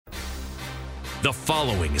The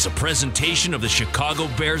following is a presentation of the Chicago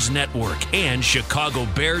Bears Network and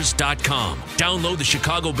ChicagoBears.com. Download the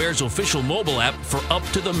Chicago Bears official mobile app for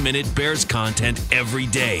up-to-the-minute Bears content every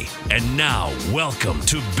day. And now, welcome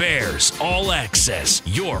to Bears All Access,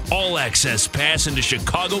 your all-access pass into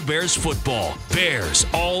Chicago Bears football. Bears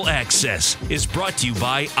All Access is brought to you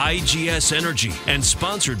by IGS Energy and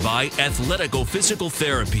sponsored by Athletico Physical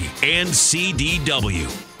Therapy and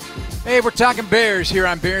CDW. Hey, we're talking Bears here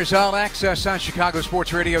on Bears All Access on Chicago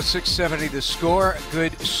Sports Radio 670 The Score.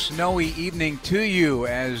 Good snowy evening to you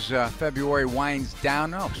as February winds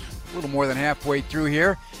down. A little more than halfway through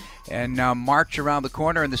here. And March around the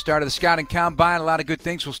corner and the start of the scouting combine. A lot of good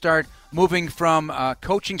things will start moving from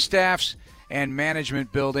coaching staffs and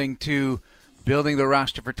management building to building the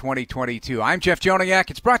roster for 2022. I'm Jeff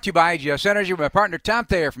Joniak. It's brought to you by IGS Energy with my partner Tom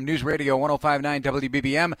Thayer from News Radio 105.9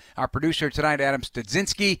 WBBM. Our producer tonight, Adam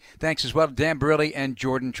Studzinski. Thanks as well to Dan Barilli and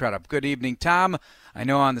Jordan Trudup. Good evening, Tom. I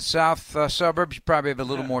know on the south suburbs you probably have a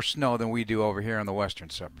little more snow than we do over here in the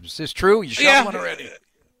western suburbs. Is this true? You shoveling already?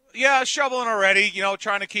 Yeah, shoveling already.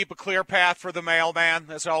 Trying to keep a clear path for the mailman.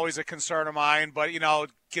 That's always a concern of mine. But,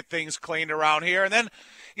 get things cleaned around here. And then,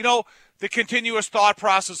 the continuous thought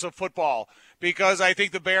process of football. Because I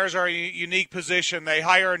think the Bears are in a unique position. They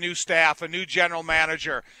hire a new staff, a new general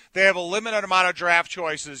manager. They have a limited amount of draft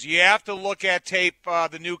choices. You have to look at tape,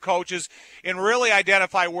 the new coaches, and really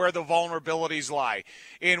identify where the vulnerabilities lie.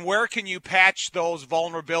 And where can you patch those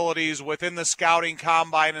vulnerabilities within the scouting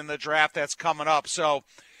combine and the draft that's coming up. So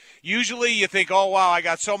usually you think, oh, wow, I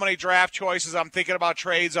got so many draft choices. I'm thinking about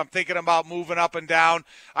trades. I'm thinking about moving up and down.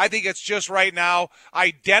 I think it's just right now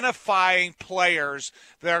identifying players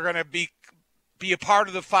that are going to be a part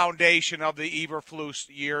of the foundation of the Eberflus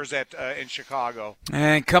years in Chicago.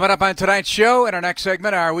 And coming up on tonight's show, in our next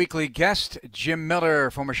segment, our weekly guest, Jim Miller,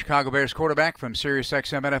 former Chicago Bears quarterback from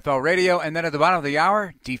SiriusXM NFL Radio. And then at the bottom of the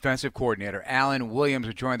hour, defensive coordinator Alan Williams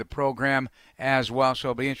will join the program as well. So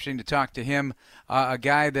it'll be interesting to talk to him, a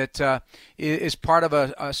guy that is part of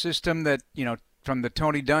a system that, from the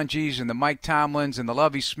Tony Dungy's and the Mike Tomlins and the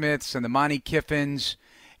Lovie Smiths and the Monty Kiffins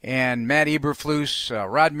and Matt Eberflus,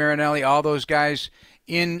 Rod Marinelli, all those guys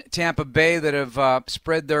in Tampa Bay that have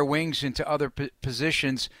spread their wings into other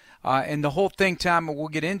positions. And the whole thing, Tom, we'll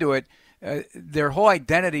get into it, their whole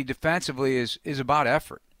identity defensively is about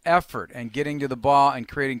effort and getting to the ball and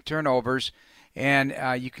creating turnovers. And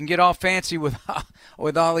you can get all fancy with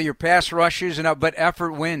all of your pass rushes, but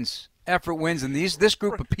effort wins. Effort wins, and this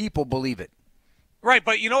group of people believe it. Right,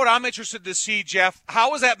 but you know what I'm interested to see, Jeff?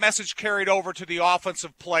 How is that message carried over to the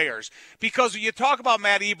offensive players? Because when you talk about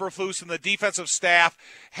Matt Eberflus and the defensive staff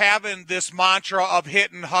having this mantra of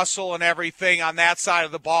hit and hustle and everything on that side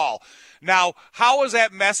of the ball. Now, how is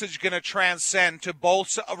that message going to transcend to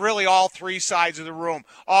really all three sides of the room,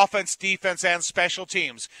 offense, defense, and special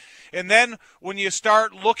teams? And then when you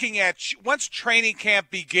start looking at once training camp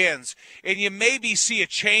begins and you maybe see a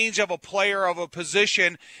change of a player of a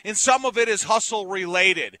position, and some of it is hustle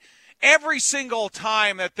related. Every single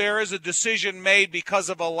time that there is a decision made because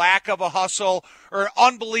of a lack of a hustle or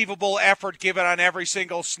unbelievable effort given on every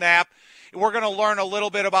single snap, we're going to learn a little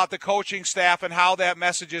bit about the coaching staff and how that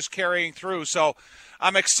message is carrying through. So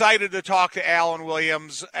I'm excited to talk to Alan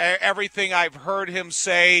Williams. Everything I've heard him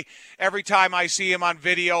say, every time I see him on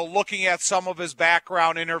video, looking at some of his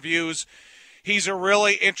background interviews, he's a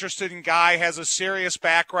really interesting guy, has a serious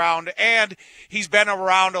background, and he's been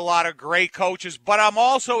around a lot of great coaches. But I'm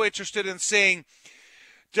also interested in seeing,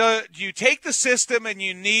 do you take the system and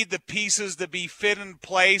you need the pieces to be fit in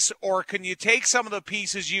place, or can you take some of the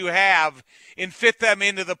pieces you have and fit them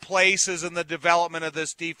into the places in the development of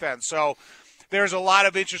this defense? So there's a lot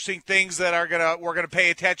of interesting things that we're gonna pay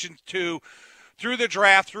attention to through the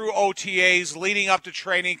draft, through OTAs, leading up to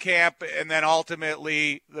training camp, and then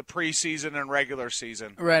ultimately the preseason and regular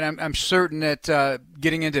season. Right. I'm certain that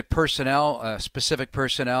getting into personnel, specific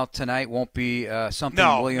personnel tonight won't be something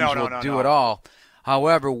Williams will do at all.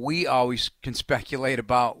 However, we always can speculate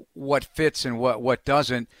about what fits and what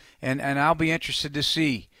doesn't, and I'll be interested to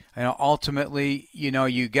see. Ultimately,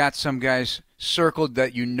 you got some guys circled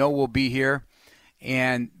that will be here,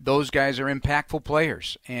 and those guys are impactful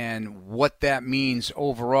players, and what that means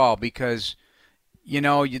overall, because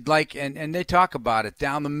you'd like, and they talk about it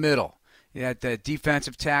down the middle, at the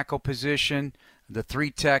defensive tackle position, the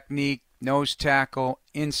three technique, nose tackle,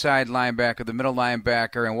 inside linebacker, the middle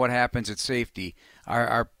linebacker, and what happens at safety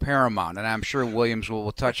are paramount. And I'm sure Williams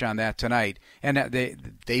will touch on that tonight. And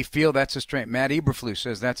they feel that's a strength. Matt Eberflus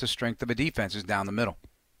says that's a strength of a defense is down the middle.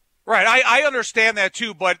 Right, I understand that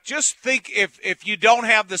too, but just think if you don't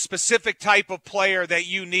have the specific type of player that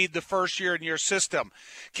you need the first year in your system,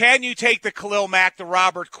 can you take the Khalil Mack, the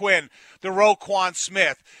Robert Quinn, the Roquan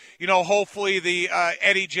Smith? Hopefully the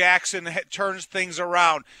Eddie Jackson turns things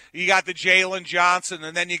around. You got the Jalen Johnson,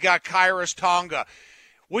 and then you got Kyrus Tonga.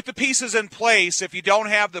 With the pieces in place, if you don't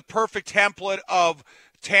have the perfect template of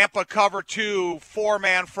Tampa cover 2,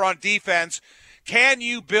 4-man front defense, can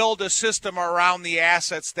you build a system around the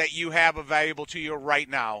assets that you have available to you right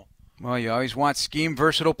now? Well, you always want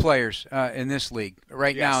scheme-versatile players in this league.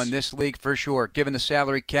 Right now in this league, for sure, given the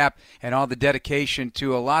salary cap and all the dedication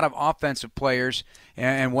to a lot of offensive players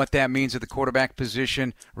and what that means at the quarterback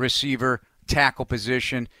position, receiver, tackle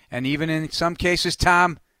position, and even in some cases,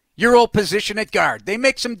 Tom, your old position at guard. They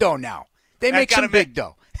make some dough now. They make some big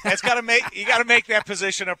dough. You got to make that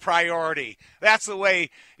position a priority. That's the way,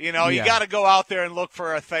 you got to go out there and look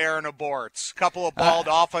for a Thayer and a Bortz, couple of bald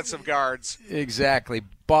offensive guards. Exactly.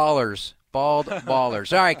 Ballers. Bald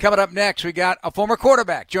ballers. All right, coming up next, we got a former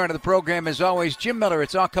quarterback joining the program as always, Jim Miller.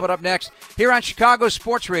 It's all coming up next here on Chicago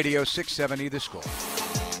Sports Radio 670 The Score.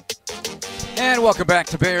 And welcome back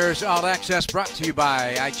to Bears All Access, brought to you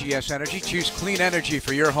by IGS Energy. Choose clean energy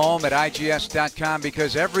for your home at IGS.com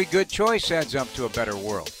because every good choice adds up to a better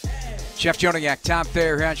world. Jeff Joniak, Tom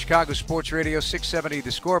Thayer here on Chicago Sports Radio 670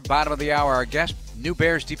 The Score. Bottom of the hour, our guest, new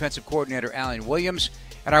Bears defensive coordinator Alan Williams.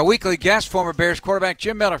 And our weekly guest, former Bears quarterback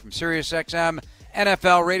Jim Miller from SiriusXM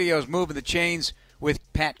NFL Radio, is moving the chains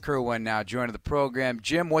with Pat Kirwan now joining the program.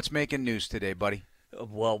 Jim, what's making news today, buddy?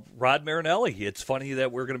 Well, Rod Marinelli. It's funny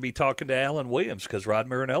that we're going to be talking to Alan Williams because Rod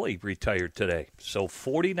Marinelli retired today. So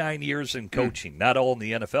 49 years in coaching, not all in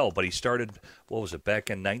the NFL, but he started, back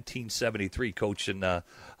in 1973 coaching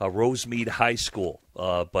Rosemead High School.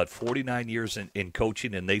 But 49 years in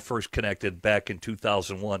coaching, and they first connected back in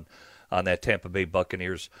 2001 on that Tampa Bay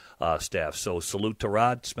Buccaneers staff. So salute to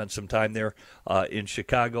Rod. Spent some time there in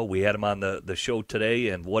Chicago. We had him on the show today,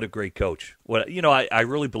 and what a great coach. I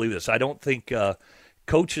really believe this. I don't think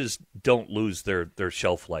coaches don't lose their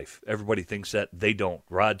shelf life. Everybody thinks that. They don't.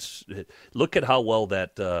 Look at how well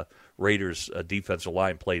that Raiders defensive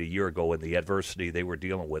line played a year ago in the adversity they were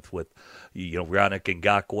dealing with Yannick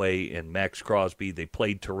Ngakoue and Max Crosby. They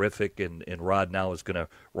played terrific, and Rod now is going to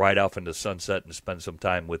ride off into sunset and spend some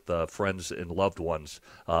time with friends and loved ones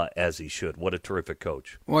as he should. What a terrific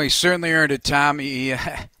coach. Well, he certainly earned it, Tom.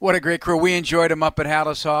 What a great career. We enjoyed him up at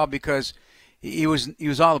Hallis Hall because he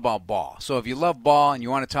was all about ball. So if you love ball and you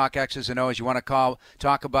want to talk X's and O's, you want to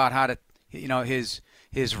talk about how to,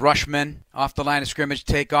 his rushman off the line of scrimmage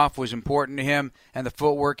takeoff was important to him, and the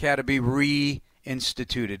footwork had to be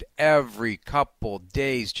reinstituted every couple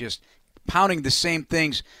days, just pounding the same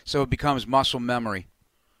things so it becomes muscle memory.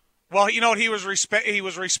 Well, he was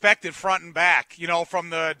respected front and back,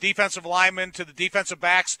 from the defensive linemen to the defensive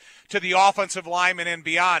backs to the offensive linemen and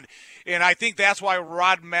beyond. And I think that's why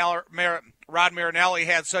Rod Marinelli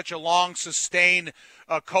had such a long, sustained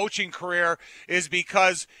coaching career, is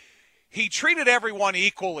because he treated everyone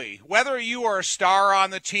equally. Whether you were a star on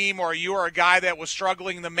the team or you were a guy that was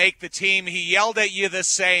struggling to make the team, he yelled at you the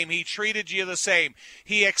same. He treated you the same.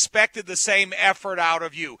 He expected the same effort out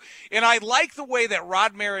of you. And I like the way that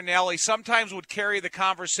Rod Marinelli sometimes would carry the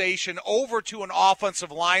conversation over to an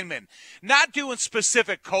offensive lineman, not doing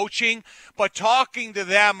specific coaching, but talking to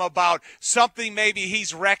them about something maybe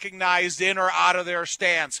he's recognized in or out of their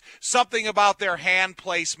stance, something about their hand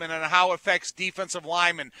placement and how it affects defensive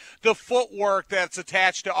linemen, the footwork that's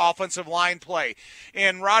attached to offensive line play.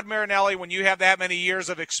 And Rod Marinelli, when you have that many years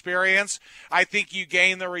of experience, I think you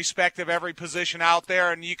gain the respect of every position out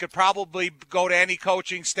there, and you could probably go to any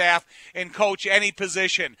coaching staff and coach any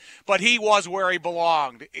position. But he was where he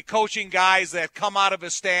belonged, coaching guys that come out of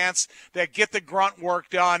his stance, that get the grunt work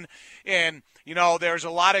done, and there's a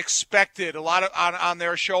lot expected, a lot on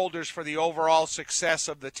their shoulders for the overall success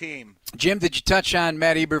of the team. Jim, did you touch on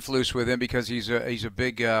Matt Eberflus with him because he's a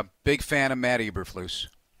big fan of Matt Eberflus?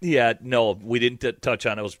 Yeah, no, we didn't touch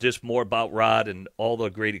on it. It was just more about Rod and all the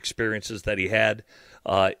great experiences that he had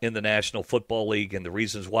in the National Football League and the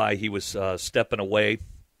reasons why he was stepping away.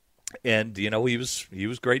 And he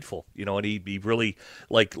was grateful, and he really,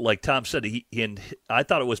 like Tom said, and I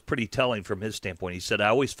thought it was pretty telling from his standpoint. He said, I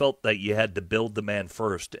always felt that you had to build the man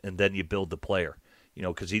first and then you build the player,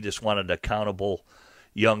 because he just wanted accountable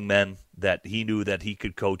young men that he knew that he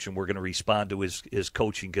could coach and were going to respond to his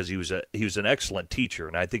coaching, because he was an excellent teacher.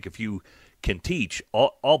 And I think if you can teach,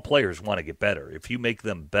 all players want to get better. If you make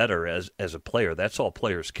them better as a player, that's all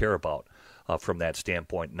players care about from that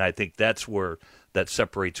standpoint. And I think that's where that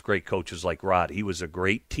separates great coaches like Rod. He was a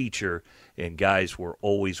great teacher, and guys were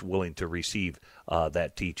always willing to receive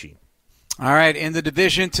that teaching. All right, in the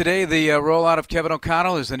division today, the rollout of Kevin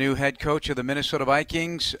O'Connell as the new head coach of the Minnesota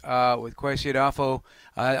Vikings, with Kwesi Adolfo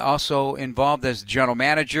also involved as general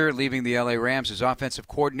manager, leaving the LA Rams as offensive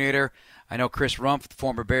coordinator. I know Chris Rumpf, the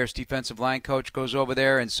former Bears defensive line coach, goes over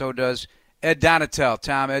there, and so does Ed Donatel.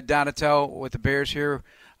 Ed Donatel with the Bears here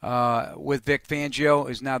with Vic Fangio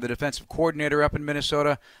is now the defensive coordinator up in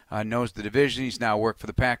Minnesota, knows the division. He's now worked for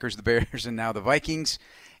the Packers, the Bears, and now the Vikings.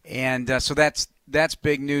 And so that's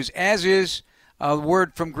big news, as is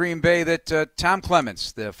word from Green Bay that Tom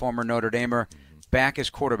Clements, the former Notre Damer, back as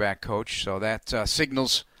quarterback coach. So that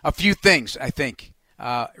signals a few things, I think,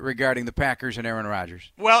 regarding the Packers and Aaron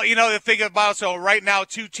Rodgers. Well, the thing about so right now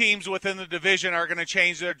 2 teams within the division are going to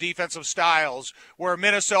change their defensive styles, where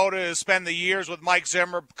Minnesota has spent the years with Mike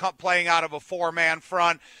Zimmer playing out of a 4-man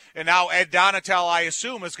front, and now Ed Donatel, I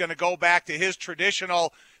assume, is going to go back to his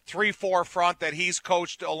traditional 3-4 front that he's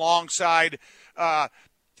coached alongside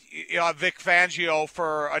Vic Fangio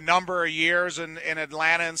for a number of years in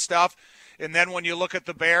Atlanta and stuff. And then when you look at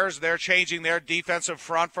the Bears, they're changing their defensive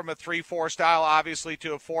front from a 3-4 style, obviously,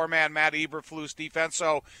 to a 4-man Matt Eberflus defense.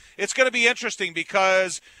 So it's going to be interesting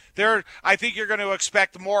because I think you're going to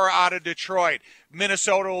expect more out of Detroit.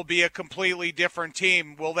 Minnesota will be a completely different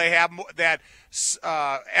team. Will they have that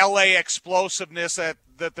L.A. explosiveness that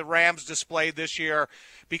the Rams displayed this year?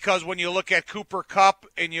 Because when you look at Cooper Kupp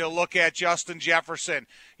and you look at Justin Jefferson,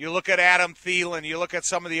 you look at Adam Thielen, you look at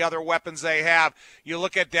some of the other weapons they have, you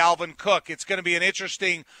look at Dalvin Cook, it's going to be an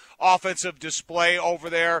interesting offensive display over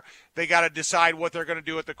there. They got to decide what they're going to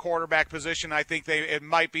do at the quarterback position. I think it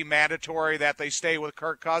might be mandatory that they stay with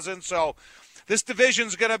Kirk Cousins. So this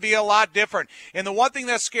division's going to be a lot different. And the one thing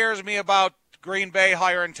that scares me about Green Bay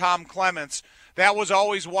hiring Tom Clements, that was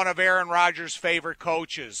always one of Aaron Rodgers' favorite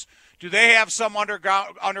coaches. Do they have some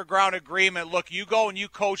underground agreement? Look, you go and you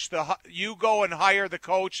go and hire the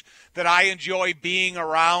coach that I enjoy being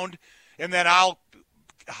around, and then I'll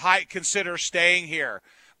consider staying here.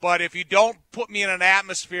 But if you don't put me in an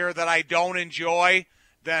atmosphere that I don't enjoy,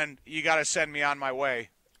 then you got to send me on my way.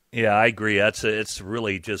 Yeah, I agree. It's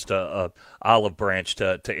really just a olive branch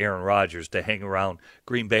to Aaron Rodgers to hang around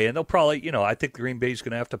Green Bay, and they'll probably, I think Green Bay's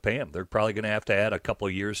going to have to pay him. They're probably going to have to add a couple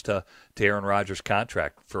of years to Aaron Rodgers'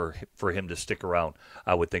 contract for him to stick around.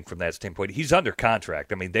 I would think from that standpoint, he's under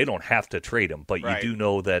contract. I mean, they don't have to trade him, but right. You do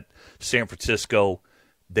know that San Francisco,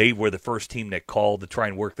 they were the first team that called to try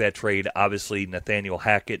and work that trade. Obviously, Nathaniel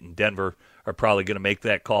Hackett and Denver are probably going to make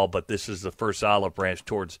that call, but this is the first olive branch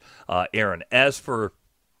towards Aaron. As for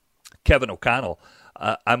Kevin O'Connell,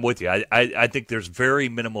 I'm with you. I think there's very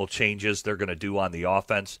minimal changes they're going to do on the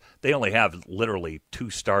offense. They only have literally 2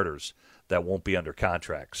 starters that won't be under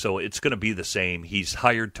contract. So it's going to be the same. He's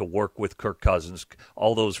hired to work with Kirk Cousins.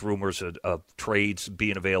 All those rumors of trades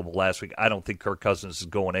being available last week, I don't think Kirk Cousins is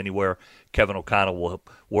going anywhere. Kevin O'Connell will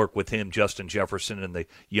work with him, Justin Jefferson, and the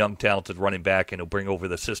young, talented running back, and he'll bring over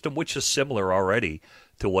the system, which is similar already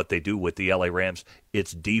to what they do with the LA Rams.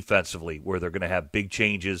 It's defensively where they're going to have big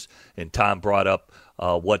changes, and Tom brought up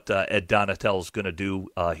what Ed Donatel is going to do.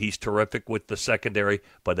 He's terrific with the secondary,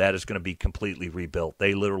 but that is going to be completely rebuilt.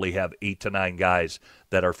 They literally have 8 to 9 guys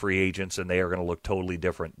that are free agents, and they are going to look totally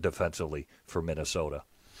different defensively for Minnesota.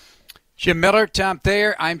 Jim Miller, Tom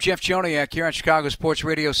Thayer, I'm Jeff Joniak here on Chicago Sports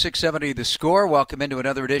Radio 670 The Score. Welcome into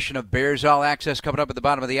another edition of Bears All Access coming up at the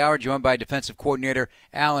bottom of the hour, joined by defensive coordinator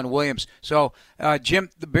Alan Williams. So,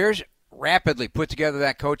 Jim, the Bears rapidly put together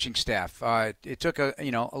that coaching staff. It took a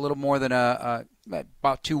little more than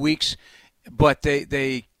about 2 weeks, but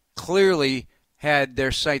they clearly had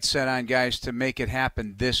their sights set on guys to make it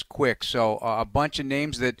happen this quick. So a bunch of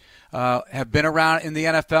names that have been around in the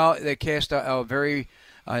NFL. They cast a very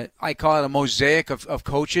I call it a mosaic of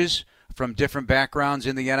coaches from different backgrounds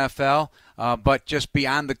in the NFL, but just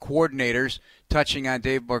beyond the coordinators, touching on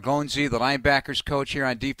Dave Borgonzi, the linebackers coach here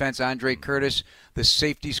on defense, Andre Curtis, the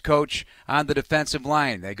safeties coach on the defensive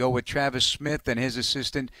line. They go with Travis Smith, and his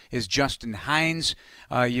assistant is Justin Hines.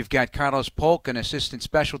 You've got Carlos Polk, an assistant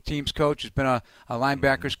special teams coach, who's been a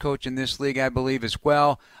linebackers coach in this league, I believe, as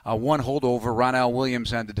well. One holdover, Ronell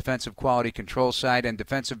Williams on the defensive quality control side, and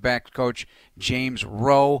defensive backs coach James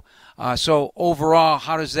Rowe. So overall,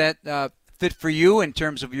 how does that fit for you in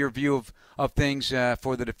terms of your view of things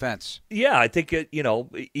for the defense? Yeah, I think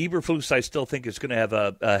Eberflus, I still think is going to have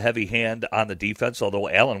a heavy hand on the defense, although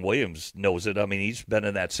Alan Williams knows it. I mean, he's been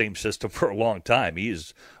in that same system for a long time. He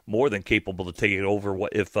is more than capable to take it over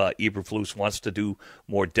if Eberflus wants to do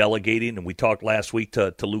more delegating. And we talked last week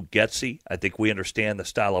to Luke Getsy. I think we understand the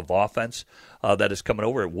style of offense that is coming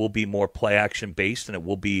over. It will be more play-action based, and it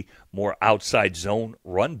will be more outside zone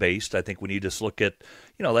run-based. I think we need to look at,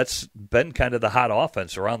 that's been kind of the hot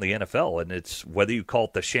offense around the NFL, and it's whether you call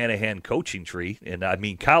it the Shanahan coaching tree, and I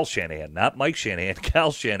mean Kyle Shanahan, not Mike Shanahan,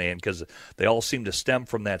 Kyle Shanahan, because they all seem to stem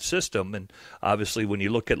from that system. And obviously when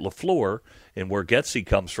you look at LaFleur and where Getsy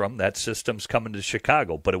comes from, that system's coming to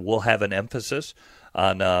Chicago, but it will have an emphasis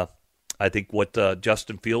on I think what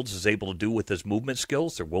Justin Fields is able to do with his movement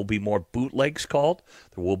skills. There will be more bootlegs called.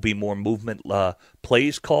 There will be more movement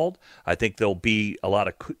plays called. I think there'll be a lot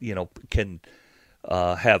of,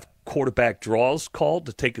 have quarterback draws called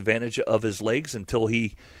to take advantage of his legs until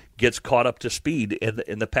he gets caught up to speed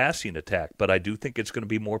in the passing attack. But I do think it's going to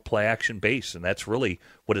be more play-action based, and that's really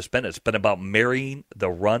what it's been. It's been about marrying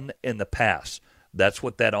the run and the pass. That's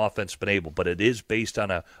what that offense has been able. But it is based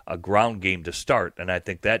on a ground game to start, and I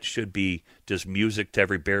think that should be just music to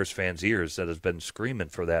every Bears fan's ears that has been screaming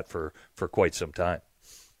for that for quite some time.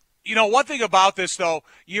 One thing about this, though,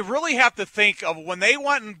 you really have to think of when they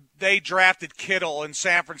went and they drafted Kittle in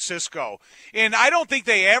San Francisco, and I don't think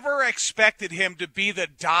they ever expected him to be the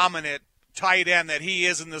dominant tight end that he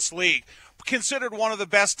is in this league. Considered one of the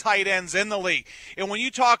best tight ends in the league. And when you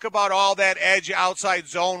talk about all that edge outside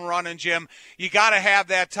zone running, Jim, you got to have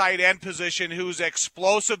that tight end position who's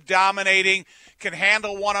explosive, dominating, can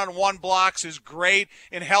handle one-on-one blocks, is great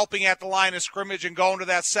in helping at the line of scrimmage and going to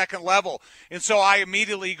that second level. And so I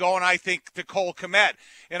immediately go and I think to Cole Kmet.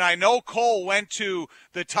 And I know Cole went to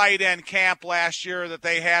the tight end camp last year that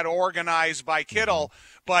they had organized by Kittle.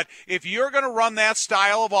 But if you're going to run that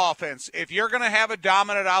style of offense, if you're going to have a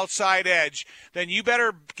dominant outside edge, then you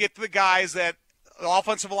better get the guys that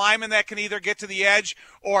offensive lineman that can either get to the edge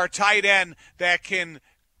or a tight end that can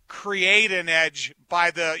create an edge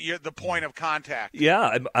by the point of contact.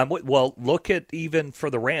 Yeah, well, look at even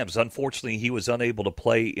for the Rams. Unfortunately, he was unable to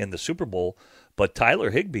play in the Super Bowl, but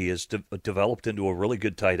Tyler Higbee has developed into a really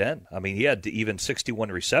good tight end. I mean, he had even 61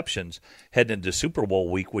 receptions heading into Super Bowl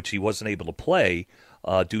week, which he wasn't able to play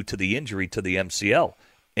due to the injury to the MCL.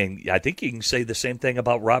 And I think you can say the same thing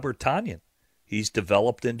about Robert Tonyan. He's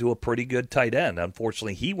developed into a pretty good tight end.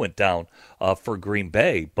 Unfortunately, he went down for Green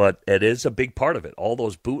Bay, but it is a big part of it. All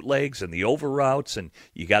those bootlegs and the over routes, and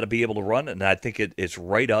you got to be able to run. And I think it's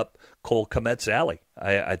right up Cole Kmet's alley.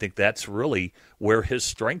 I think that's really where his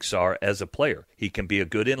strengths are as a player. He can be a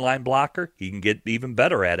good inline blocker. He can get even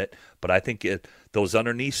better at it. But I think those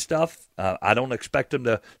underneath stuff, I don't expect him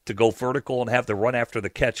to go vertical and have to run after the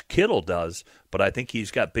catch Kittle does. But I think he's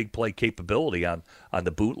got big play capability on the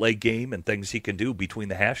bootleg game and things he can do between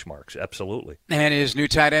the hash marks. Absolutely. And his new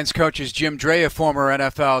tight ends coach is Jim Drea, former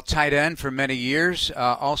NFL tight end for many years.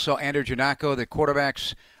 Also, Andrew Giannacco, the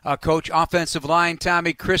quarterback's coach. Offensive line,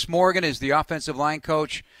 Tommy. Chris Morgan is the offensive line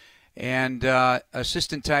coach. And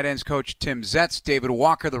assistant tight ends coach Tim Zetz. David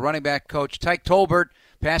Walker, the running back coach. Tyke Tolbert,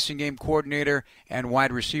 passing game coordinator and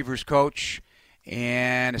wide receivers coach.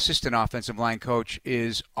 And assistant offensive line coach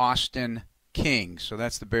is Austin King. So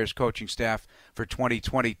that's the Bears coaching staff for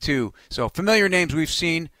 2022. So familiar names we've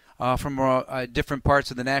seen from different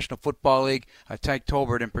parts of the National Football League. Tyke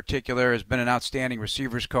Tolbert in particular has been an outstanding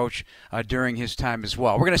receivers coach during his time as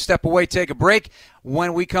well. We're going to step away, take a break.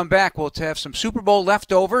 When we come back, we'll have some Super Bowl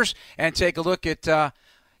leftovers and take a look at,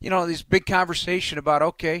 this big conversation about,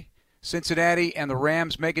 okay, Cincinnati and the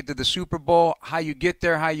Rams make it to the Super Bowl, how you get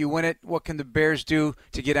there, how you win it, what can the Bears do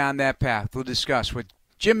to get on that path. We'll discuss with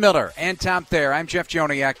Jim Miller and Tom Thayer. I'm Jeff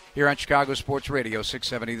Joniak here on Chicago Sports Radio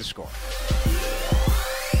 670 The Score.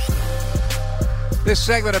 This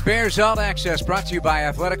segment of Bears All Access brought to you by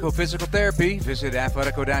Athletico Physical Therapy. Visit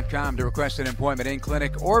athletico.com to request an appointment in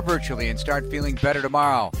clinic or virtually and start feeling better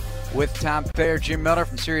tomorrow. With Tom Thayer, Jim Miller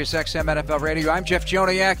from SiriusXM NFL Radio, I'm Jeff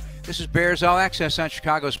Joniak. This is Bears All Access on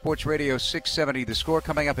Chicago Sports Radio 670 The Score.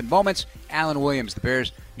 Coming up in moments, Alan Williams, the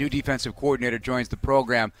Bears' new defensive coordinator, joins the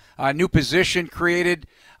program. A new position created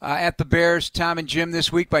at the Bears, Tom and Jim,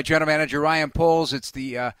 this week by General Manager Ryan Poles. It's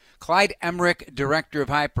the Clyde Emmerich Director of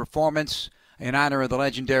High Performance, in honor of the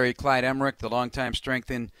legendary Clyde Emmerich, the longtime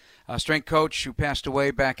strength coach who passed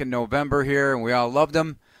away back in November here, and we all loved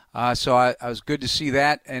him. So I was good to see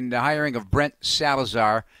that. And the hiring of Brent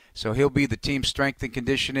Salazar. So he'll be the team strength and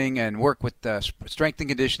conditioning and work with the strength and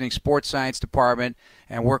conditioning sports science department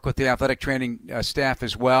and work with the athletic training staff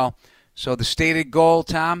as well. So the stated goal,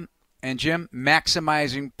 Tom and Jim,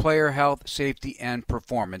 maximizing player health, safety, and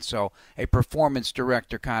performance. So a performance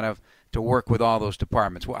director kind of to work with all those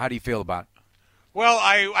departments. How do you feel about it? Well,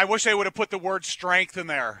 I wish they would have put the word strength in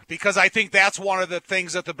there, because I think that's one of the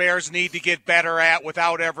things that the Bears need to get better at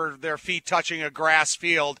without ever their feet touching a grass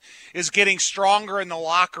field, is getting stronger in the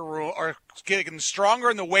locker room or getting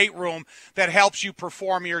stronger in the weight room that helps you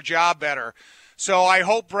perform your job better. So I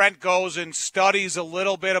hope Brent goes and studies a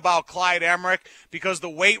little bit about Clyde Emmerich, because the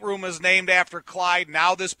weight room is named after Clyde.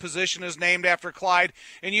 Now this position is named after Clyde.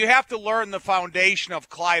 And you have to learn the foundation of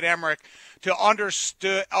Clyde Emmerich to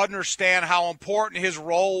understand how important his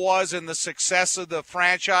role was in the success of the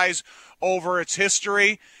franchise over its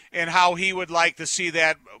history, and how he would like to see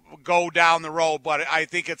that go down the road. But I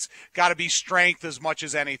think it's got to be strength as much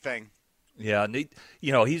as anything. Yeah, and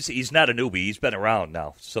he's not a newbie. He's been around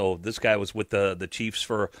now. So this guy was with the Chiefs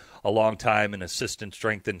for a long time, an assistant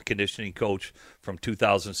strength and conditioning coach from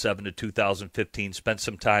 2007 to 2015, spent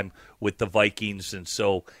some time with the Vikings. And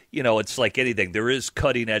so, it's like anything. There is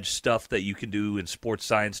cutting-edge stuff that you can do in sports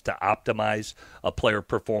science to optimize a player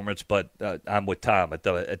performance, but I'm with Tom. At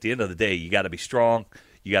the end of the day, you got to be strong,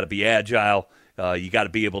 you got to be agile. You got to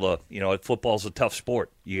be able to, football's a tough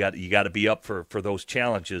sport. You got to be up for those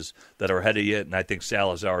challenges that are ahead of you, and I think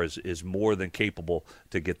Salazar is more than capable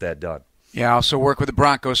to get that done. Yeah, I also work with the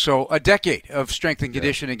Broncos, so a decade of strength and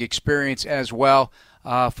conditioning experience as well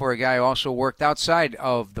for a guy who also worked outside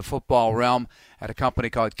of the football realm at a company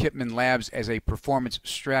called Kipman Labs as a performance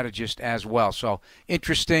strategist as well. So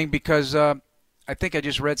interesting, because I think I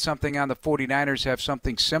just read something on the 49ers have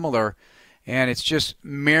something similar. And it's just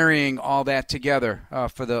marrying all that together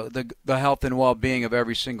for the health and well-being of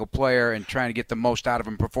every single player and trying to get the most out of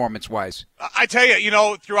them performance-wise. I tell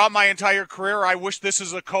you, throughout my entire career, I wish this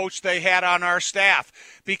is a coach they had on our staff,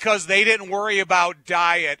 because they didn't worry about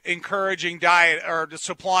diet, encouraging diet, or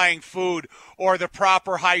supplying food, or the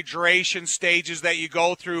proper hydration stages that you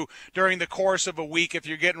go through during the course of a week if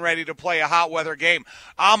you're getting ready to play a hot weather game.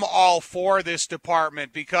 I'm all for this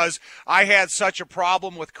department, because I had such a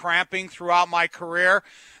problem with cramping throughout my career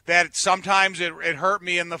that sometimes it hurt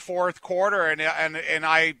me in the fourth quarter, and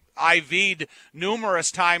I IV'd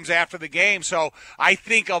numerous times after the game. So I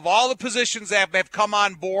think of all the positions that have come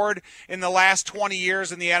on board in the last 20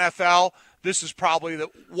 years in the NFL, this is probably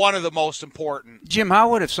one of the most important. Jim, how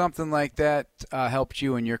would have something like that helped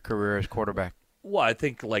you in your career as quarterback? Well, I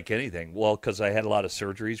think like anything. Well, because I had a lot of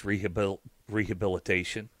surgeries,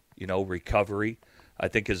 rehabilitation, recovery, I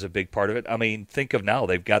think is a big part of it. I mean, think of now,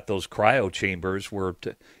 they've got those cryo chambers where,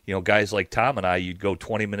 guys like Tom and I, you'd go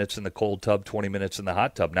 20 minutes in the cold tub, 20 minutes in the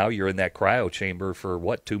hot tub. Now you're in that cryo chamber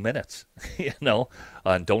for, 2 minutes,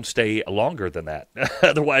 and don't stay longer than that.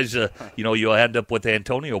 Otherwise, you'll end up with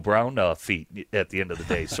Antonio Brown feet at the end of the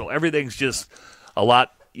day. So everything's just a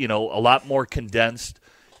lot more condensed.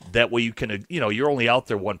 That way you can, you're only out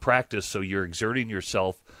there one practice, so you're exerting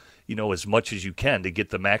yourself as much as you can to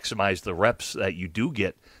maximize the reps that you do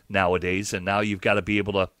get nowadays. And now you've got to be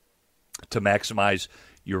able to maximize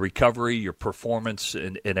your recovery, your performance,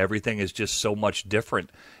 and everything is just so much different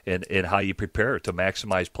in how you prepare to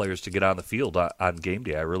maximize players to get on the field on game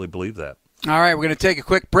day. I really believe that. All right, we're going to take a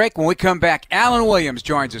quick break. When we come back, Alan Williams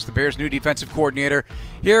joins us, the Bears' new defensive coordinator,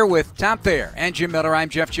 here with Tom Thayer and Jim Miller. I'm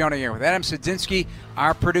Jeff Jonah here with Adam Sadinsky,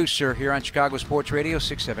 our producer here on Chicago Sports Radio,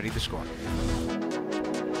 670 The Score.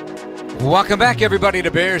 Welcome back, everybody,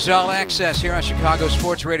 to Bears All Access here on Chicago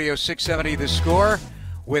Sports Radio 670 The Score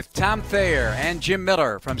with Tom Thayer and Jim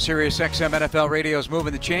Miller from SiriusXM NFL Radio's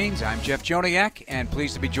Moving the Chains. I'm Jeff Joniak, and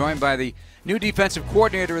pleased to be joined by the new defensive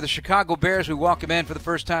coordinator of the Chicago Bears. We welcome in for the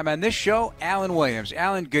first time on this show, Alan Williams.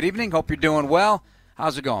 Alan, good evening. Hope you're doing well.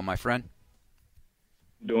 How's it going, my friend?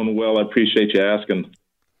 Doing well. I appreciate you asking.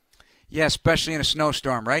 Yeah, especially in a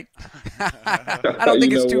snowstorm, right? I don't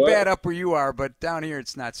think it's too bad up where you are, but down here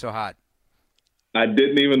it's not so hot. I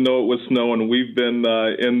didn't even know it was snowing. We've been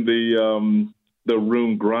in the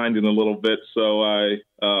room grinding a little bit, so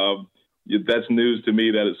that's news to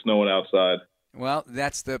me that it's snowing outside. Well,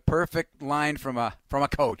 that's the perfect line from a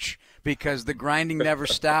coach, because the grinding never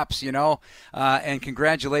stops, And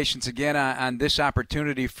congratulations again on this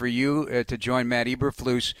opportunity for you to join Matt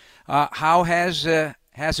Eberflus. How has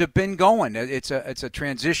it been going? It's a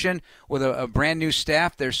transition with a brand new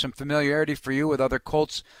staff. There's some familiarity for you with other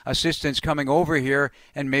Colts assistants coming over here,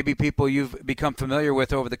 and maybe people you've become familiar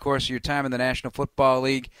with over the course of your time in the National Football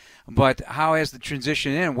League. But how has the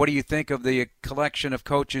transition in? What do you think of the collection of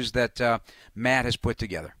coaches that Matt has put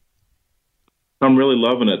together? I'm really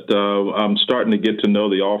loving it. I'm starting to get to know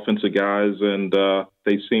the offensive guys, and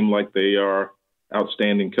they seem like they are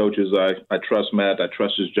outstanding coaches. I trust Matt. I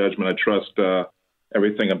trust his judgment. I trust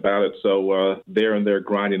everything about it. So they're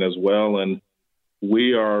grinding as well. And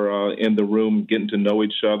we are in the room getting to know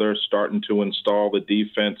each other, starting to install the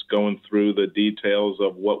defense, going through the details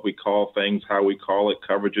of what we call things, how we call it,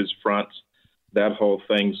 coverages, fronts, that whole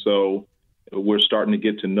thing. So we're starting to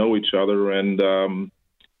get to know each other and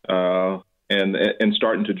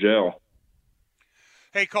starting to gel.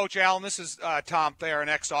 Hey, Coach Allen, this is Tom Thayer, an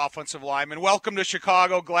ex-offensive lineman. Welcome to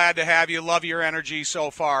Chicago. Glad to have you. Love your energy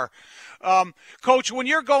so far. Coach, when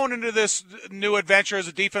you're going into this new adventure as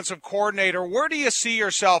a defensive coordinator, where do you see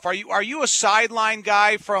yourself? Are you a sideline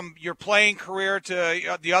guy from your playing career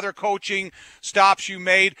to the other coaching stops you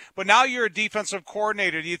made? But now you're a defensive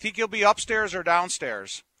coordinator. Do you think you'll be upstairs or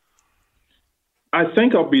downstairs? I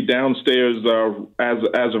think I'll be downstairs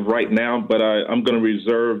as of right now, but I'm going to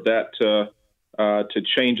reserve that to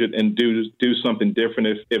change it and do something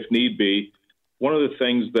different if need be. One of the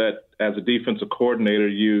things that as a defensive coordinator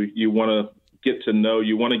you want to get to know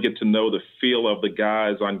the feel of the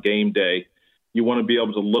guys on game day. You want to be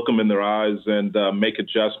able to look them in their eyes and make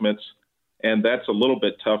adjustments, and that's a little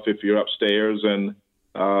bit tough if you're upstairs. And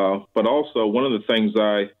but also one of the things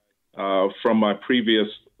from my previous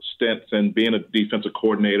stints and being a defensive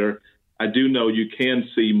coordinator, I do know you can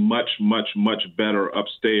see much, much, much better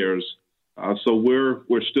upstairs. So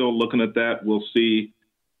we're still looking at that. We'll see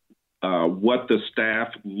what the staff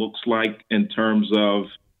looks like in terms of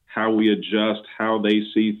how we adjust, how they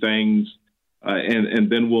see things,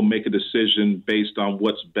 and then we'll make a decision based on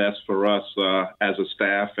what's best for us as a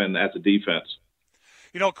staff and as a defense.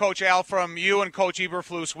 You know, Coach Al, from you and Coach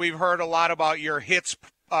Eberflus, we've heard a lot about your hits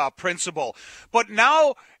principle. But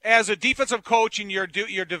now, as a defensive coach and you're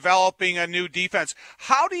developing a new defense,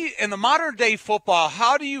 how do you, in the modern day football,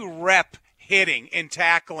 how do you rep hitting and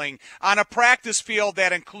tackling on a practice field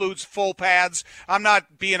that includes full pads? I'm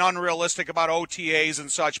not being unrealistic about OTAs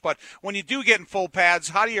and such, but when you do get in full pads,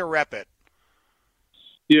 how do you rep it?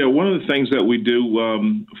 Yeah, one of the things that we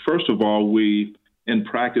do, first of all, in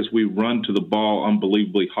practice, we run to the ball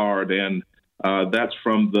unbelievably hard, and that's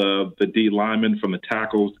from the D linemen, from the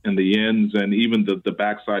tackles and the ends, and even the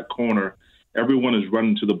backside corner. Everyone is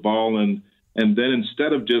running to the ball, and then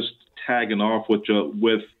instead of just tagging off with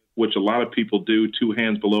which a lot of people do, 2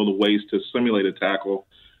 hands below the waist to simulate a tackle,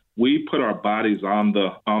 we put our bodies on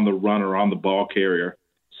the runner, on the ball carrier.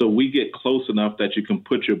 So we get close enough that you can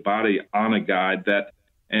put your body on a guy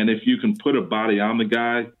and if you can put a body on the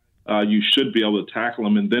guy, you should be able to tackle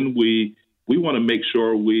him. And then we want to make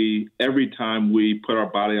sure every time we put our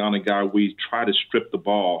body on a guy, we try to strip the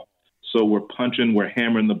ball. So we're punching, we're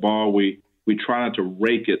hammering the ball. We try not to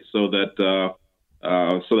rake it so that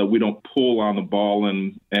we don't pull on the ball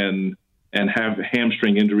and have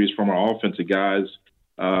hamstring injuries from our offensive guys.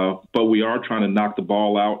 But we are trying to knock the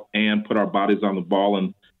ball out and put our bodies on the ball,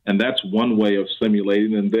 and that's one way of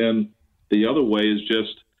simulating. And then the other way is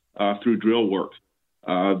just through drill work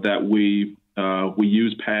that we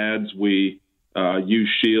use pads, we use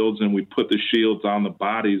shields, and we put the shields on the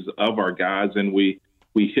bodies of our guys, and we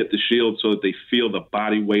hit the shield so that they feel the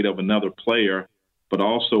body weight of another player, but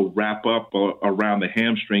also wrap up around the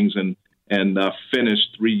hamstrings and finish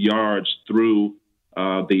 3 yards through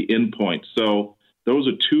the end point. So those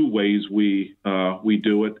are 2 ways we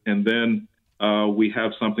do it. And then we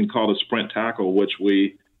have something called a sprint tackle, which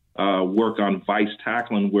we work on vice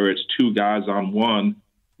tackling, where it's 2 guys on one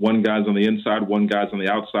guy's on the inside, one guy's on the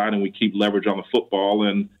outside, and we keep leverage on the football.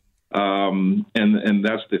 And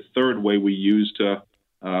that's the 3rd way we use to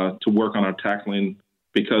work on our tackling,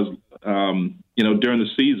 because during the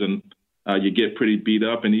season you get pretty beat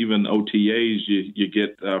up, and even OTAs you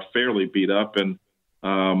get fairly beat up, and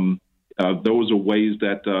those are ways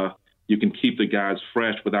that you can keep the guys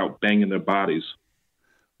fresh without banging their bodies.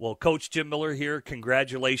 Well, Coach Jim Miller here,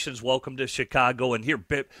 congratulations. Welcome to Chicago. And here,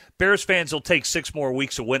 Bears fans will take 6 more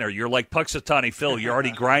weeks of winter. You're like Puxatawny Phil. You're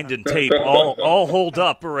already grinding tape, all holed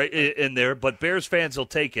up right in there. But Bears fans will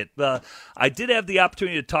take it. I did have the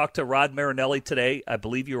opportunity to talk to Rod Marinelli today. I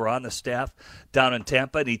believe you were on the staff down in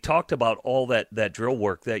Tampa, and he talked about all that drill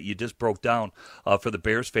work that you just broke down for the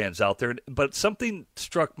Bears fans out there. But something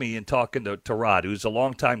struck me in talking to Rod, who's a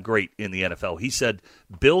longtime great in the NFL. He said,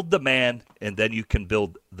 build the man, and then you can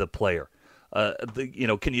build the player.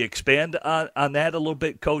 Can you expand on that a little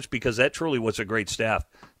bit, Coach? Because that truly was a great staff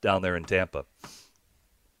down there in Tampa.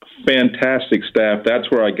 Fantastic staff. That's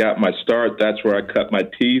where I got my start. That's where I cut my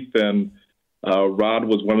teeth. And Rod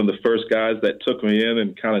was one of the first guys that took me in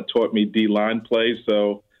and kind of taught me D-line play.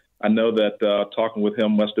 So I know that talking with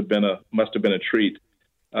him must have been a treat.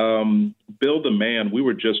 Build a man. We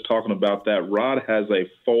were just talking about that. Rod has a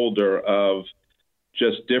folder of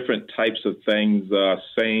just different types of things,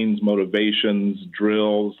 sayings, motivations,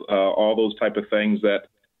 drills, all those type of things that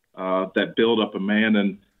that build up a man.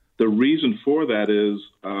 And the reason for that is,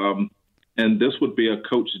 and this would be a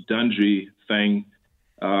Coach Dungy thing,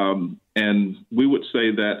 and we would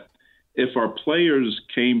say that if our players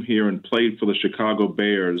came here and played for the Chicago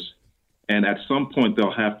Bears, and at some point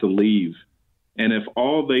they'll have to leave, and if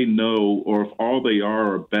all they know or if all they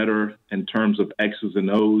are better in terms of X's and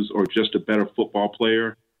O's or just a better football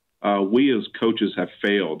player, we as coaches have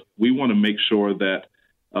failed. We want to make sure that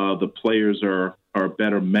the players are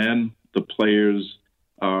better men, the players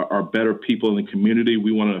are better people in the community.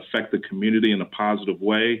 We want to affect the community in a positive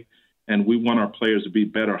way, and we want our players to be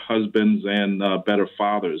better husbands and better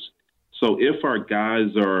fathers. So if our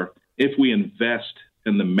guys if we invest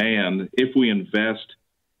in the man, if we invest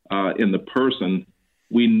in the person,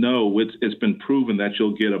 we know it's been proven that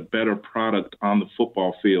you'll get a better product on the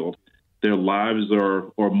football field. Their lives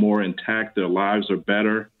are more intact, their lives are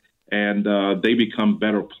better, and they become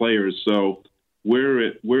better players. So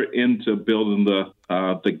we're into building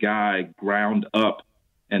the guy ground up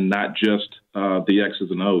and not just the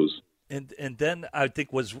X's and O's. And then I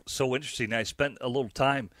think was so interesting, I spent a little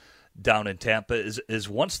time down in Tampa, is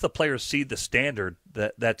once the players see the standard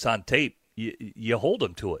that's on tape, you hold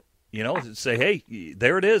them to it. You know, say, hey,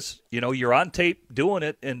 there it is. You know, you're on tape doing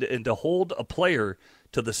it, and to hold a player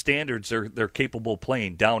to the standards they're capable of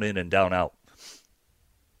playing down in and down out.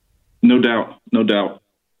 No doubt.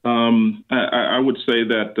 I would say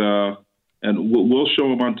that, and we'll show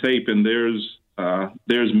them on tape, and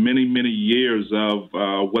there's many years of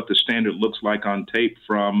what the standard looks like on tape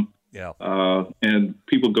from. Yeah. And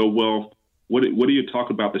people go, well, what do you talk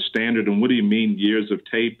about the standard, and what do you mean years of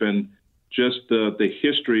tape? And just the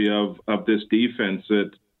history of this defense,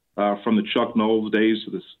 from the Chuck Knowles days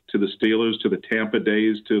to the Steelers, to the Tampa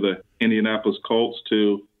days, to the Indianapolis Colts,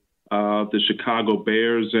 to the Chicago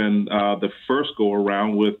Bears, and the first go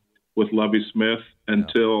around with Lovie Smith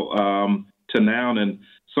until to now. And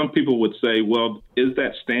some people would say, well, is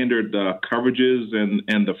that standard coverages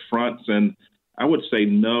and the fronts? And I would say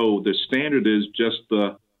no. The standard is just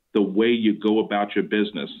the way you go about your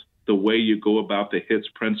business, the way you go about the hits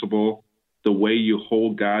principle, the way you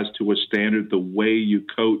hold guys to a standard, the way you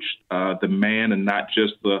coach the man and not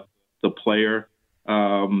just the player,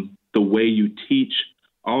 the way you teach.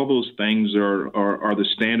 All those things are the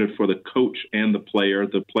standard for the coach and the player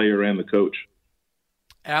and the coach.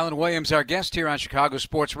 Alan Williams, our guest here on Chicago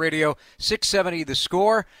Sports Radio, 670 The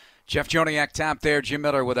Score. Jeff Joniak top there, Jim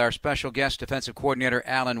Miller with our special guest, defensive coordinator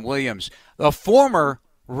Alan Williams, the former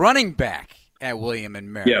running back at William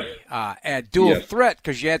and Mary. Yes. At dual threat,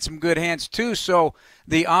 because you had some good hands too, so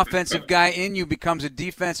the offensive guy in you becomes a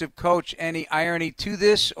defensive coach. Any irony to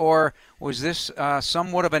this, or was this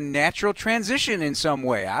somewhat of a natural transition in some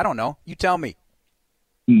way? I don't know. You tell me.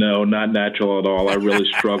 No, not natural at all. I really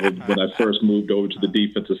struggled when I first moved over to the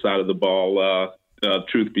defensive side of the ball,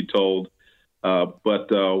 truth be told.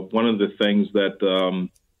 But one of the things that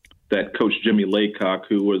Coach Jimmy Laycock,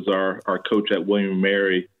 who was our coach at William and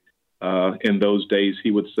Mary in those days,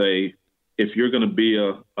 he would say, if you're going to be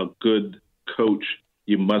a good coach,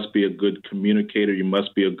 you must be a good communicator, you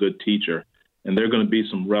must be a good teacher. And there are going to be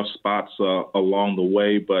some rough spots along the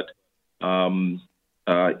way, but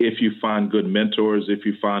if you find good mentors, if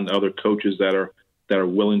you find other coaches that are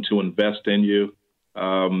willing to invest in you,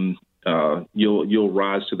 you'll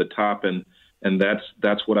rise to the top. And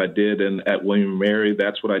that's what I did at William & Mary.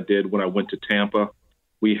 That's what I did when I went to Tampa.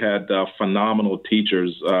 We had phenomenal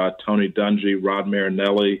teachers, Tony Dungy, Rod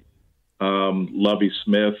Marinelli, Lovie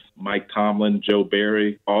Smith, Mike Tomlin, Joe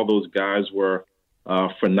Barry. All those guys were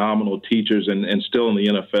phenomenal teachers and still in the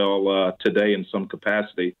NFL today in some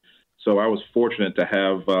capacity. So I was fortunate to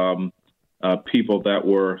have people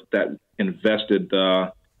that invested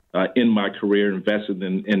in my career, invested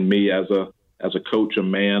in me as a coach, a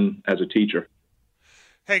man, as a teacher.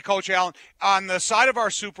 Hey, Coach Allen, on the side of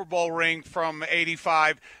our Super Bowl ring from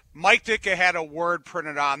 '85, Mike Ditka had a word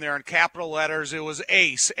printed on there in capital letters. It was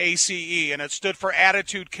ACE, A-C-E, and it stood for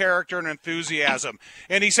attitude, character, and enthusiasm.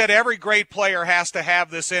 And he said every great player has to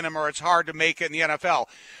have this in him or it's hard to make it in the NFL.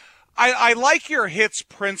 I like your hits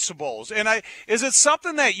principles. And is it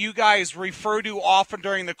something that you guys refer to often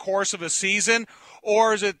during the course of a season,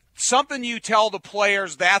 or is it something you tell the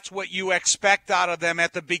players that's what you expect out of them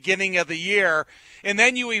at the beginning of the year, and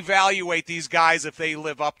then you evaluate these guys if they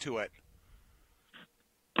live up to it?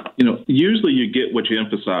 Usually you get what you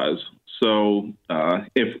emphasize. So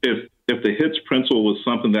if the hits principle was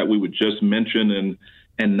something that we would just mention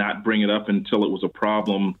and not bring it up until it was a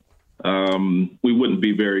problem, we wouldn't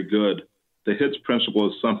be very good. The hits principle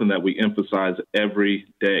is something that we emphasize every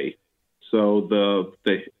day. So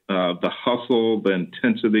the hustle, the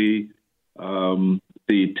intensity, the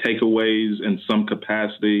the takeaways in some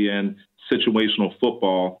capacity and situational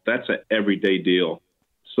football, that's an everyday deal.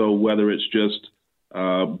 So whether it's just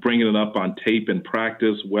bringing it up on tape in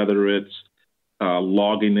practice, whether it's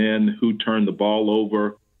logging in who turned the ball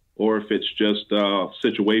over, or if it's just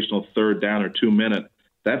situational 3rd down or 2 minute,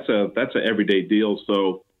 that's an everyday deal.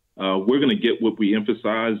 So we're going to get what we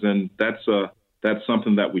emphasize, and that's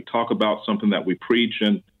something that we talk about, something that we preach,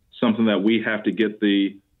 and something that we have to get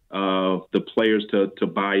the players to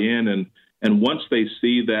buy in. And once they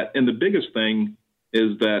see that, and the biggest thing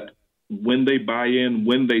is that when they buy in,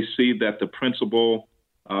 when they see that the principle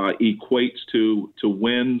equates to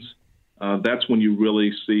wins, that's when you'll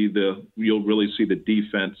really see the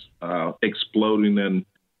defense exploding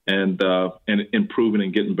and improving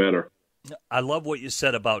and getting better. I love what you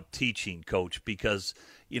said about teaching, Coach, because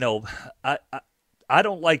I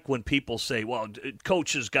don't like when people say, well,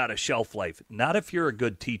 coach has got a shelf life. Not if you're a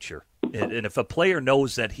good teacher. And if a player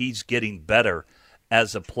knows that he's getting better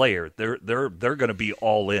as a player, they're going to be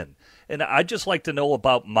all in. And I just like to know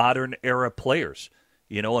about modern era players,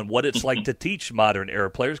 and what it's like to teach modern era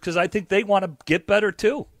players, because I think they want to get better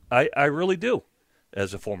too. I really do,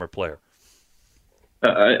 as a former player.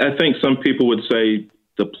 I think some people would say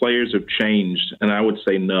the players have changed, and I would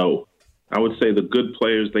say no. I would say the good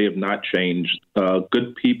players, they have not changed.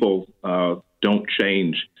 Good people don't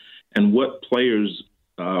change. And what players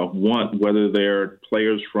want, whether they're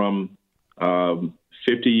players from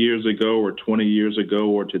 50 years ago or 20 years ago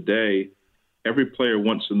or today, every player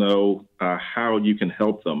wants to know how you can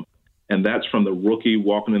help them. And that's from the rookie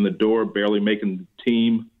walking in the door, barely making the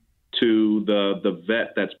team, to the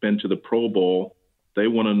vet that's been to the Pro Bowl. They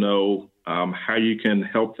want to know how you can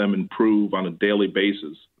help them improve on a daily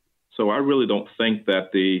basis. So I really don't think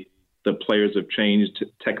that the players have changed.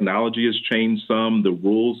 Technology has changed some. The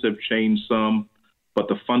rules have changed some. But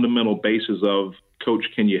the fundamental basis of, Coach,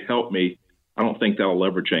 can you help me? I don't think that'll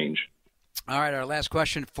ever change. All right, our last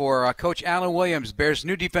question for Coach Alan Williams, Bears'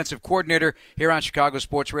 new defensive coordinator here on Chicago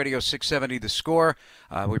Sports Radio 670 The Score.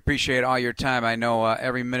 We appreciate all your time. I know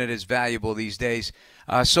every minute is valuable these days.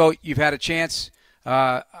 So you've had a chance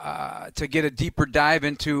to get a deeper dive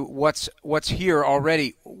into what's here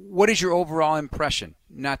already. What is your overall impression?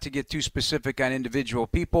 Not to get too specific on individual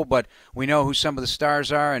people, but we know who some of the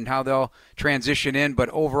stars are and how they'll transition in. But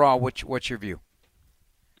overall, what's your view?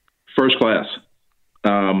 First class.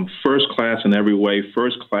 First class in every way.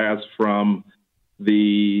 First class from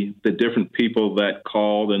the different people that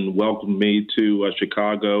called and welcomed me to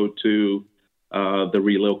Chicago, to the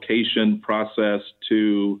relocation process,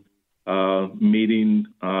 to meeting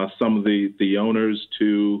some of the owners,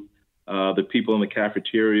 to the people in the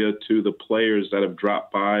cafeteria, to the players that have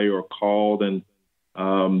dropped by or called and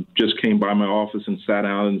just came by my office and sat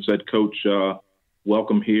down and said, Coach,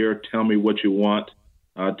 welcome here. Tell me what you want.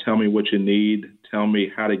 Tell me what you need. Tell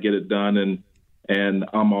me how to get it done, and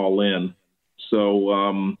I'm all in.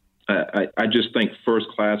 So I just think first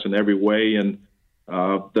class in every way. And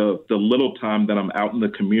the little time that I'm out in the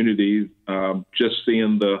community, just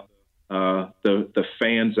seeing the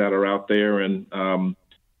fans that are out there and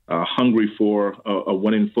hungry for a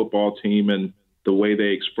winning football team and the way they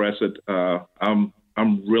express it,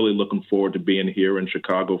 I'm really looking forward to being here in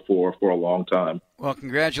Chicago for a long time. Well,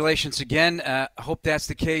 congratulations again. I hope that's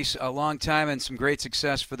the case a long time, and some great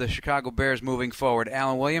success for the Chicago Bears moving forward.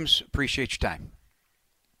 Alan Williams, appreciate your time.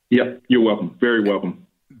 Yep, you're welcome. Very welcome.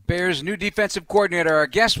 Bears' new defensive coordinator. Our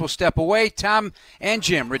guests will step away. Tom and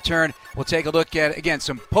Jim return. We'll take a look at, again,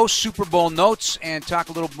 some post-Super Bowl notes and talk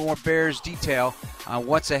a little more Bears detail on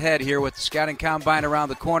what's ahead here with the scouting combine around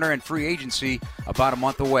the corner and free agency about a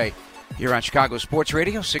month away. Here on Chicago Sports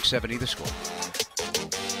Radio, 670 The Score.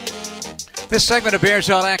 This segment of Bears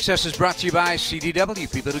All Access is brought to you by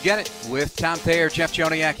CDW, People Who Get It, with Tom Thayer, Jeff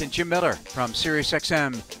Joniak, and Jim Miller from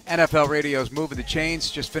SiriusXM NFL Radio's Moving the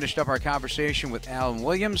Chains. Just finished up our conversation with Alan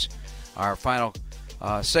Williams, our final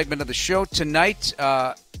segment of the show tonight.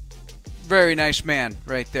 Very nice man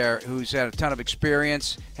right there who's had a ton of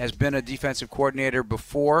experience, has been a defensive coordinator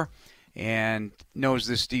before, and knows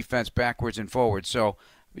this defense backwards and forwards. So,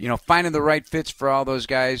 finding the right fits for all those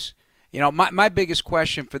guys. My biggest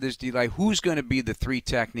question for this D-line, who's going to be the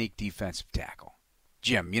three-technique defensive tackle?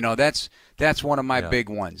 Jim, that's one of my big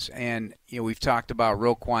ones. And, we've talked about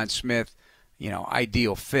Roquan Smith,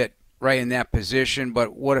 ideal fit right in that position.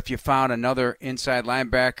 But what if you found another inside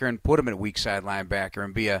linebacker and put him at weak side linebacker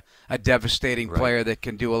and be a devastating player that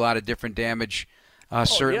can do a lot of different damage,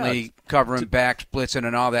 certainly covering backs, blitzing,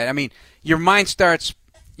 and all that? I mean, your mind starts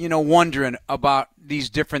wondering about these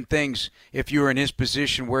different things. If you were in his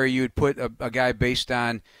position, where you would put a guy based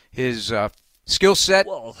on his skill set,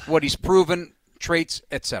 what he's proven traits,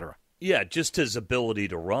 etc.? Yeah, just his ability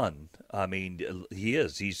to run. I mean, he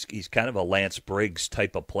is. He's kind of a Lance Briggs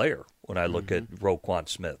type of player when I look at Roquan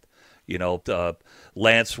Smith.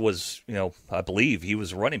 Lance was, I believe he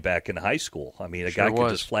was a running back in high school. I mean, a guy could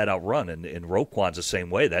just flat out run, and Roquan's the same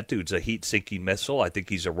way. That dude's a heat-seeking missile. I think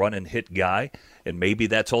he's a run-and-hit guy, and maybe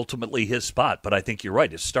that's ultimately his spot. But I think you're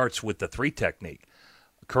right. It starts with the 3 technique.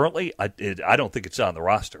 Currently, I don't think it's on the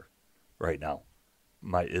roster right now.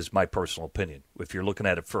 Is my personal opinion. If you're looking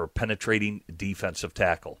at it for a penetrating defensive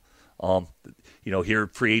tackle, here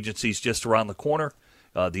free agency's just around the corner.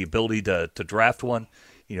 The ability to draft one.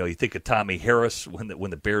 You think of Tommy Harris when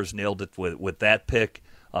the Bears nailed it with that pick.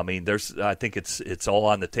 I mean, I think it's all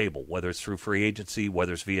on the table, whether it's through free agency,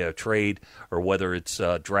 whether it's via a trade, or whether it's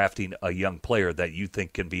drafting a young player that you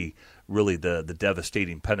think can be really the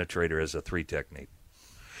devastating penetrator as a 3 technique.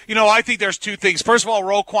 I think there's 2 things. First of all,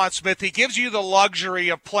 Roquan Smith, he gives you the luxury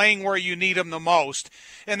of playing where you need him the most.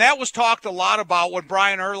 And that was talked a lot about when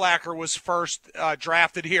Brian Urlacher was first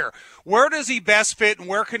drafted here. Where does he best fit, and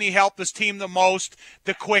where can he help this team the most,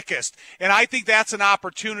 the quickest? And I think that's an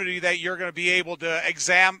opportunity that you're going to be able to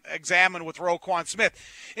examine with Roquan Smith.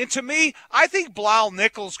 And to me, I think Bilal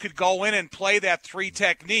Nichols could go in and play that 3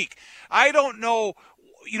 technique. I don't know.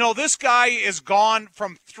 This guy is gone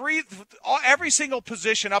from every single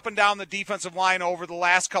position up and down the defensive line over the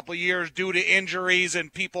last couple of years due to injuries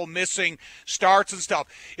and people missing starts and stuff.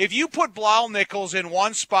 If you put Bilal Nichols in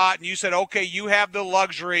one spot and you said, okay, you have the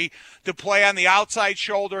luxury to play on the outside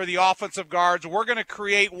shoulder of the offensive guards, we're going to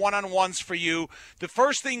create one-on-ones for you. The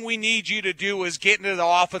first thing we need you to do is get into the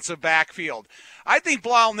offensive backfield. I think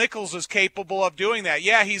Bilal Nichols is capable of doing that.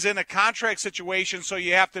 Yeah, he's in a contract situation, so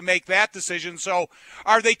you have to make that decision. So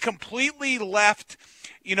are they completely left,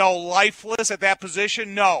 lifeless at that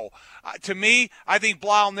position? No. To me, I think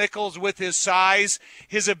Bilal Nichols, with his size,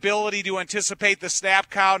 his ability to anticipate the snap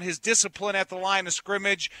count, his discipline at the line of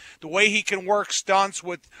scrimmage, the way he can work stunts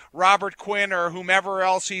with Robert Quinn or whomever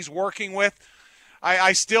else he's working with,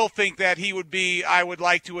 I still think that I would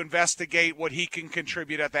like to investigate what he can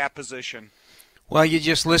contribute at that position. Well, you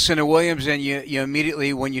just listen to Williams, and you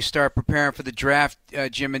immediately, when you start preparing for the draft,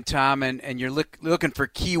 Jim and Tom, and you're looking for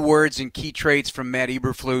key words and key traits from Matt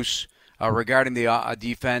Eberflus regarding the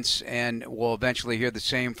defense, and we'll eventually hear the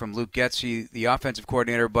same from Luke Getsy, the offensive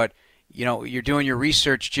coordinator. But, you're doing your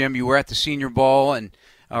research, Jim. You were at the Senior Bowl, and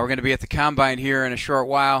we're going to be at the Combine here in a short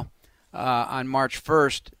while on March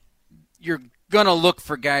 1st. You're going to look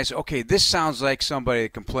for guys, okay, this sounds like somebody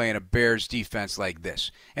that can play in a Bears defense like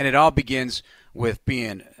this. And it all begins with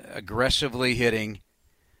being aggressively hitting,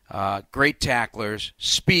 great tacklers,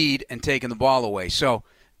 speed, and taking the ball away. So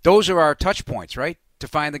those are our touch points, right, to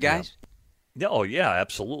find the guys? Yeah. Oh, yeah,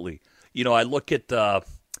 absolutely. I look at, from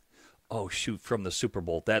the Super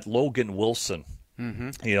Bowl, that Logan Wilson.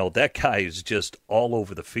 Mm-hmm. That guy is just all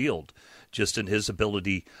over the field, just in his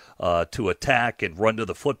ability to attack and run to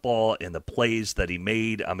the football and the plays that he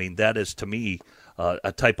made. I mean, that is, to me,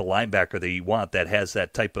 a type of linebacker that you want that has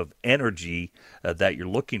that type of energy that you're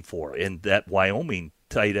looking for. And that Wyoming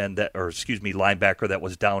linebacker that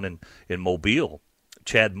was down in Mobile,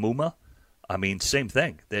 Chad Muma, I mean, same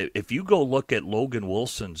thing. If you go look at Logan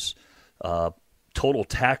Wilson's total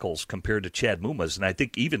tackles compared to Chad Muma's, and I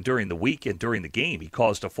think even during the week and during the game, he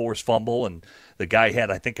caused a forced fumble, and the guy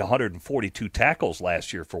had, I think, 142 tackles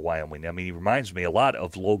last year for Wyoming. I mean, he reminds me a lot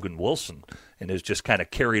of Logan Wilson and has just kind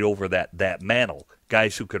of carried over that mantle.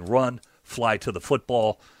 Guys who can run, fly to the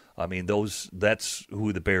football. I mean, that's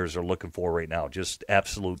who the Bears are looking for right now, just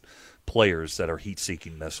absolute players that are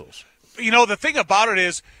heat-seeking missiles. The thing about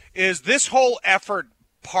it is this whole effort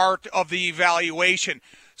part of the evaluation,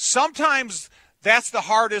 sometimes that's the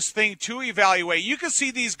hardest thing to evaluate. You can see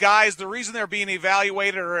these guys, the reason they're being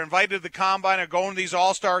evaluated or invited to the Combine or going to these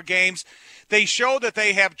all-star games, they show that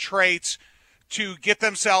they have traits to get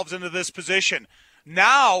themselves into this position.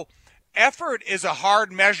 Now, effort is a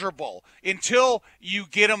hard measurable until you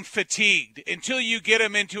get them fatigued, until you get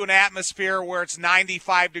them into an atmosphere where it's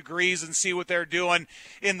 95 degrees and see what they're doing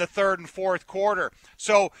in the third and fourth quarter.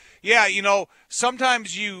 So, yeah,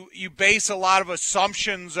 sometimes you base a lot of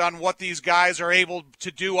assumptions on what these guys are able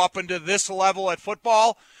to do up into this level at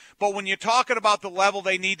football. But when you're talking about the level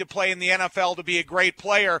they need to play in the NFL to be a great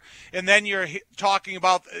player, and then you're talking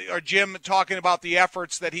about, or Jim talking about the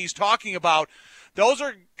efforts that he's talking about, those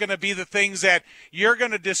are going to be the things that you're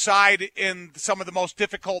going to decide in some of the most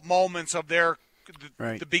difficult moments of the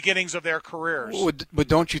beginnings of their careers. But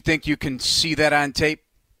don't you think you can see that on tape?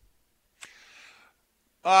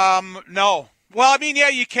 No. Well, I mean, yeah,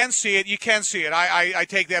 you can see it. You can see it. I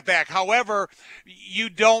take that back. However, you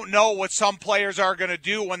don't know what some players are going to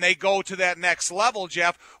do when they go to that next level,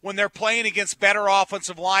 Jeff, when they're playing against better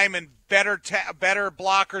offensive linemen, better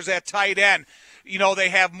blockers at tight end. You know, they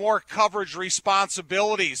have more coverage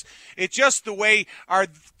responsibilities. It's just the way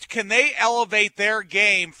can they elevate their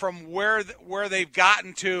game from where they've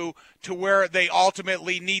gotten to where they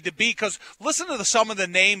ultimately need to be? Because listen to some of the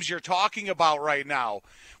names you're talking about right now.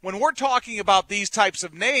 When we're talking about these types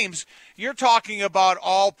of names, you're talking about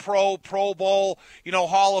all-pro, Pro Bowl,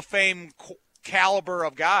 Hall of Fame caliber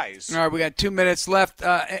of guys. All right, we got 2 minutes left.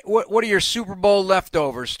 What are your Super Bowl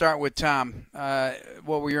leftovers? Start with Tom.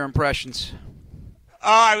 What were your impressions?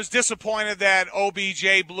 I was disappointed that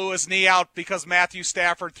OBJ blew his knee out because Matthew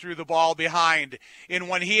Stafford threw the ball behind. And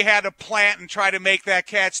when he had to plant and try to make that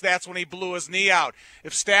catch, that's when he blew his knee out.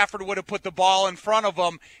 If Stafford would have put the ball in front of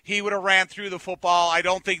him, he would have ran through the football. I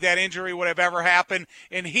don't think that injury would have ever happened,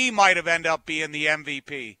 and he might have ended up being the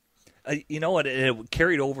MVP. You know what? It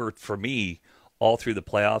carried over for me all through the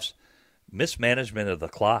playoffs. Mismanagement of the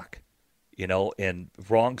clock. And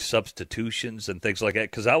wrong substitutions and things like that.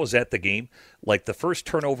 Because I was at the game, like the first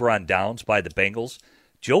turnover on downs by the Bengals,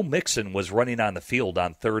 Joe Mixon was running on the field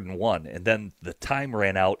on 3rd and 1, and then the time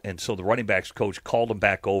ran out, and so the running backs coach called him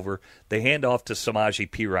back over. They hand off to Samaje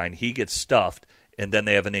Perine. He gets stuffed, and then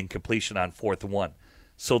they have an incompletion on 4th and 1.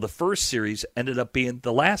 So the first series ended up being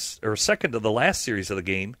the last or second to the last series of the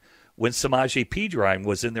game when Samaje Perine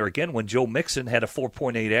was in there again when Joe Mixon had a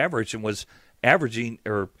 4.8 average and was averaging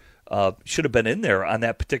or should have been in there on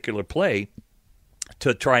that particular play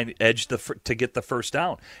to try and edge to get the first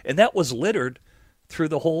down. And that was littered through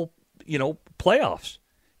the whole, playoffs.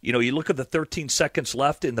 You look at the 13 seconds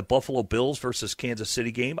left in the Buffalo Bills versus Kansas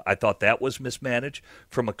City game. I thought that was mismanaged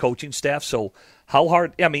from a coaching staff. So how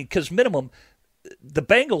hard, because minimum, the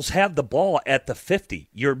Bengals have the ball at the 50.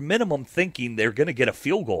 You're minimum thinking they're going to get a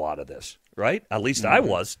field goal out of this, right? At least I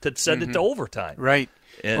was, to send it to overtime. Right.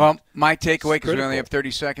 And well, my takeaway, because we only have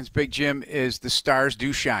 30 seconds, Big Jim, is the stars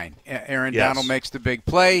do shine. Aaron Donald makes the big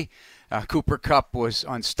play. Cooper Kupp was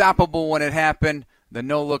unstoppable when it happened. The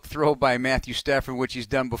no-look throw by Matthew Stafford, which he's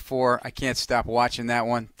done before. I can't stop watching that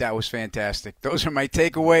one. That was fantastic. Those are my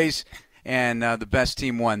takeaways, and the best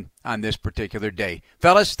team won on this particular day.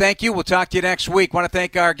 Fellas, thank you. We'll talk to you next week. Want to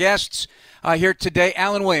thank our guests here today,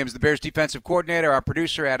 Alan Williams, the Bears defensive coordinator, our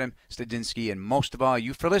producer, Adam Stadinsky, and most of all,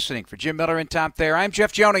 you for listening. For Jim Miller and Tom Thayer, I'm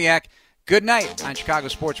Jeff Joniak. Good night on Chicago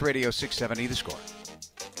Sports Radio 670 The Score.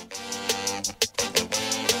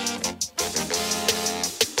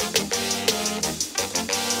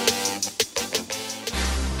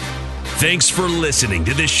 Thanks for listening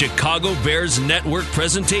to this Chicago Bears Network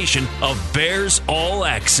presentation of Bears All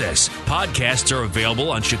Access. Podcasts are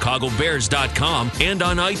available on chicagobears.com and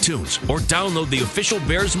on iTunes, or download the official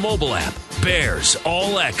Bears mobile app. Bears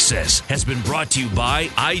All Access has been brought to you by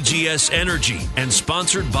IGS Energy and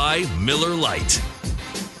sponsored by Miller Lite.